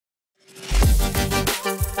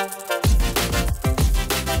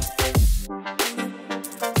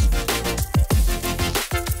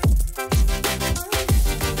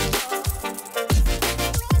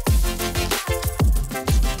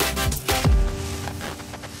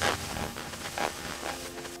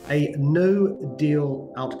A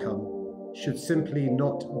no-deal outcome should simply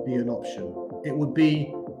not be an option. It would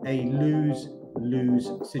be a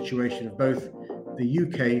lose-lose situation of both the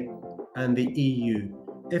UK and the EU.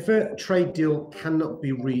 If a trade deal cannot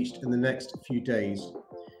be reached in the next few days,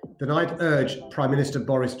 then I'd urge Prime Minister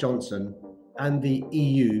Boris Johnson and the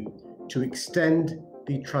EU to extend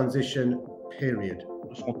the transition period.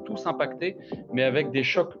 Nous serons tous impactés, mais avec des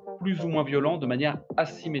chocs plus ou moins violents, de manière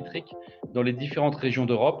asymétrique dans les différentes régions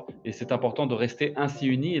d'Europe. Et c'est important de rester ainsi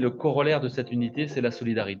unis. Et le corollaire de cette unité, c'est la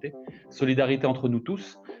solidarité. Solidarité entre nous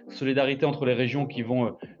tous, solidarité entre les régions qui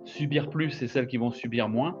vont subir plus et celles qui vont subir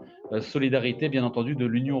moins. Solidarité, bien entendu, de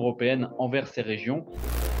l'Union européenne envers ces régions.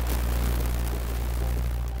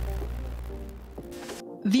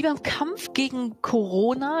 Wie beim Kampf gegen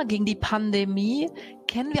Corona, gegen die Pandemie,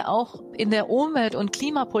 kennen wir auch in der Umwelt- und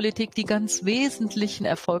Klimapolitik die ganz wesentlichen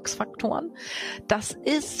Erfolgsfaktoren. Das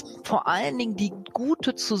ist vor allen Dingen die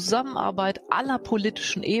gute Zusammenarbeit aller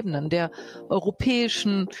politischen Ebenen, der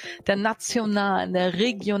europäischen, der nationalen, der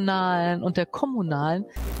regionalen und der kommunalen.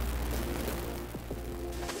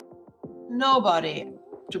 Nobody,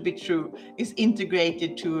 to be true, is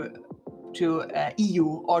integrated to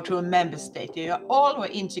EU or to a member state. They are all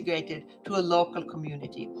integrated to a local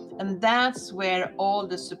community. And that's where all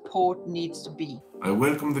the support needs to be. I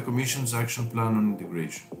welcome the Commission's action plan on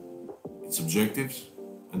integration, its objectives,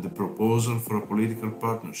 and the proposal for a political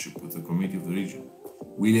partnership with the Committee of the Region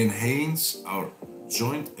will enhance our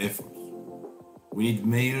joint efforts. We need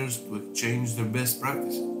mayors to exchange their best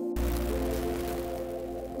practices.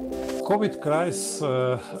 COVID crisis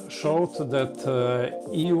showed that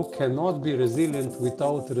EU cannot be resilient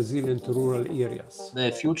without resilient rural areas.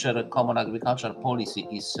 The future common agricultural policy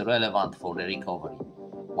is relevant for the recovery.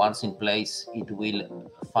 Once in place, it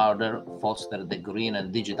will further foster the green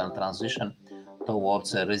and digital transition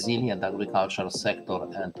towards a resilient agricultural sector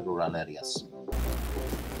and rural areas.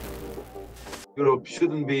 Europe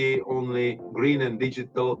shouldn't be only green and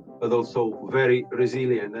digital, but also very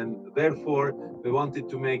resilient. And therefore, we wanted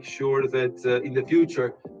to make sure that in the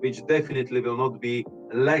future, which definitely will not be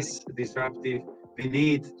less disruptive, we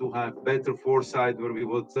need to have better foresight where we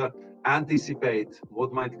would anticipate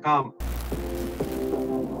what might come.